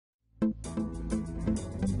What's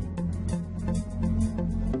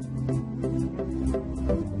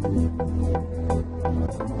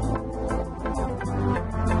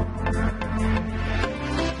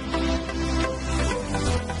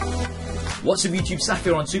up YouTube, Saf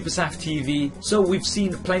here on Super Saf TV. So we've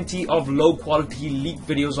seen plenty of low quality leaked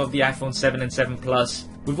videos of the iPhone 7 and 7 Plus.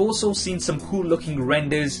 We've also seen some cool looking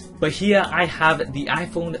renders, but here I have the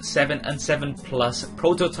iPhone 7 and 7 Plus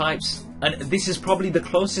prototypes, and this is probably the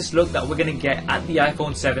closest look that we're going to get at the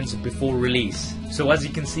iPhone 7s before release. So as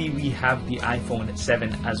you can see, we have the iPhone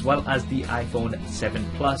 7 as well as the iPhone 7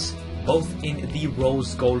 Plus, both in the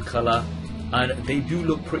rose gold color, and they do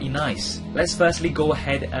look pretty nice. Let's firstly go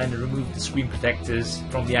ahead and remove the screen protectors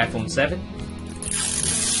from the iPhone 7.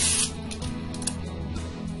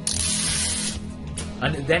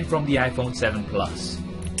 And then from the iPhone 7 Plus.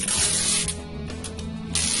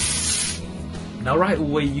 Now right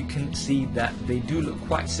away you can see that they do look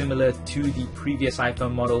quite similar to the previous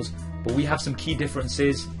iPhone models, but we have some key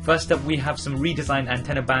differences. First up, we have some redesigned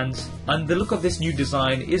antenna bands, and the look of this new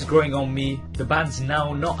design is growing on me. The bands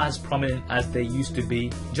now not as prominent as they used to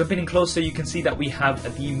be. Jumping in closer, you can see that we have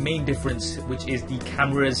the main difference, which is the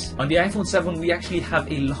cameras. On the iPhone 7 we actually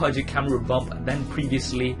have a larger camera bump than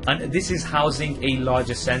previously, and this is housing a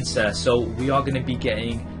larger sensor, so we are going to be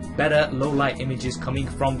getting better low light images coming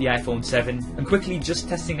from the iPhone 7. And quickly just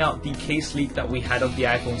testing out the case leak that we had of the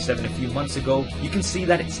iPhone 7 a few months ago, you can see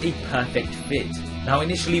that it's a perfect fit. Now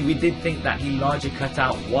initially we did think that the larger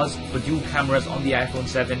cutout was for dual cameras on the iPhone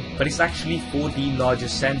 7, but it's actually for the larger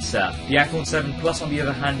sensor. The iPhone 7 Plus on the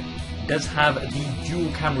other hand does have the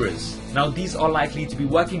dual cameras. Now these are likely to be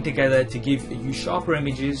working together to give you sharper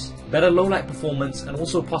images, better low light performance, and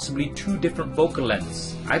also possibly two different focal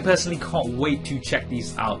lengths. I personally can't wait to check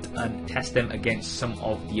these out and test them against some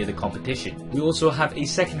of the other competition. We also have a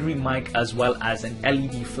secondary mic as well as an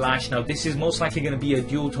LED flash. Now this is most likely going to be a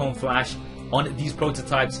dual tone flash. On these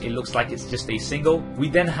prototypes it looks like it's just a single. We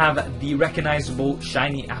then have the recognizable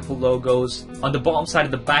shiny Apple logos. On the bottom side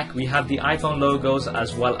of the back we have the iPhone logos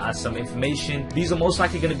as well as some information. These are most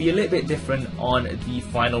likely going to be a little bit different on the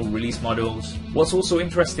final release models. What's also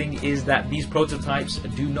interesting is that these prototypes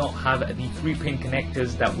do not have the 3-pin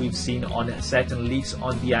connectors that we've seen on certain leaks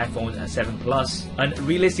on the iPhone 7 Plus. And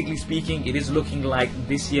realistically speaking, it is looking like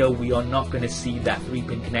this year we are not going to see that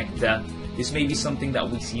 3-pin connector. This may be something that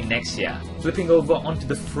we see next year. Flipping over onto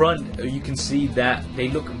the front, you can see that they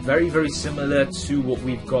look very similar to what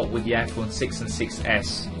we've got with the iPhone 6 and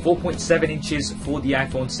 6s. 4.7 inches for the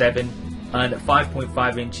iPhone 7 and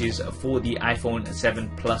 5.5 inches for the iPhone 7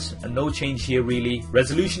 Plus. No change here really.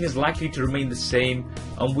 Resolution is likely to remain the same,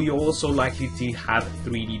 and we are also likely to have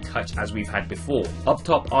 3D touch as we've had before. Up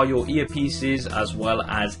top are your earpieces as well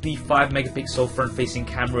as the 5 megapixel front facing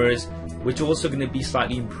cameras, which are also going to be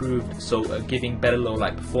slightly improved, so giving better low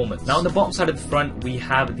light performance. Now on the bottom side of the front we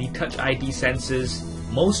have the Touch ID sensors.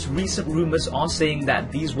 Most recent rumors are saying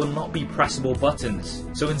that these will not be pressable buttons,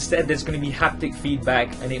 so instead there's going to be haptic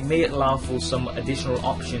feedback, and it may allow for some additional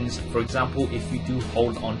options. For example, if you do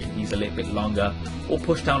hold on to these a little bit longer or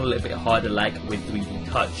push down a little bit harder like with 3D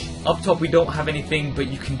touch. Up top we don't have anything, but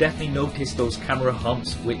you can definitely notice those camera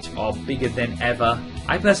humps which are bigger than ever.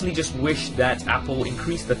 I personally just wish that Apple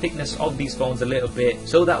increased the thickness of these phones a little bit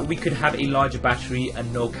so that we could have a larger battery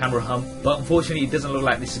and no camera hump, but unfortunately it doesn't look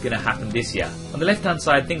like this is going to happen this year. On the left hand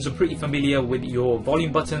side, things are pretty familiar with your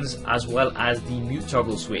volume buttons as well as the mute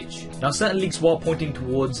toggle switch. Now certain leaks were pointing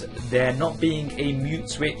towards there not being a mute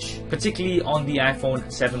switch, particularly on the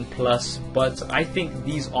iPhone 7 Plus, but I think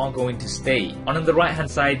these are going to stay. And on the right hand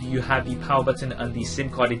side you have the power button and the SIM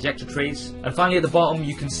card ejector trays, and finally at the bottom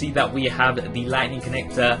you can see that we have the lightning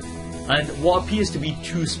connector and what appears to be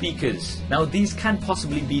 2 speakers. Now these can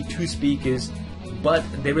possibly be 2 speakers, but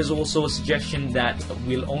there is also a suggestion that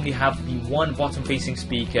we'll only have the one bottom facing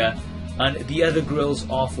speaker and the other grills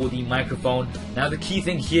are for the microphone. Now the key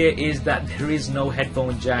thing here is that there is no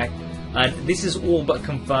headphone jack, and this is all but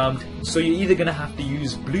confirmed, so you're either going to have to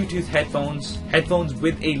use Bluetooth headphones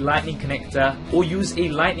with a lightning connector, or use a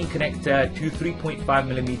lightning connector to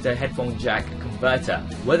 3.5mm headphone jack converter.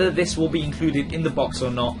 Whether this will be included in the box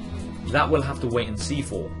or not, that we'll have to wait and see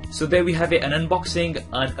for. So there we have it, an unboxing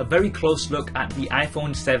and a very close look at the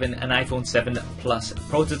iPhone 7 and iPhone 7 Plus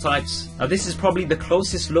prototypes. Now this is probably the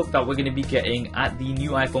closest look that we're going to be getting at the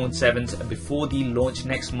new iPhone 7s before the launch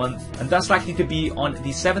next month, and that's likely to be on the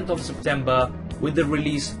 7th of September, with the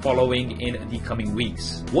release following in the coming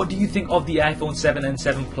weeks. What do you think of the iPhone 7 and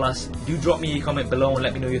 7 Plus? Do drop me a comment below and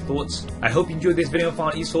let me know your thoughts. I hope you enjoyed this video and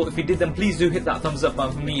found it useful. If you did, then please do hit that thumbs up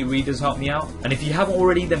button for me, it really does help me out. And if you haven't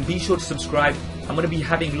already, then be sure to subscribe I'm going to be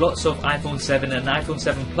having lots of iPhone 7 and iPhone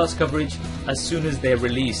 7 Plus coverage as soon as they're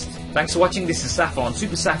released. Thanks for watching. This is Saf on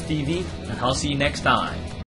Super Saf TV, and I'll see you next time.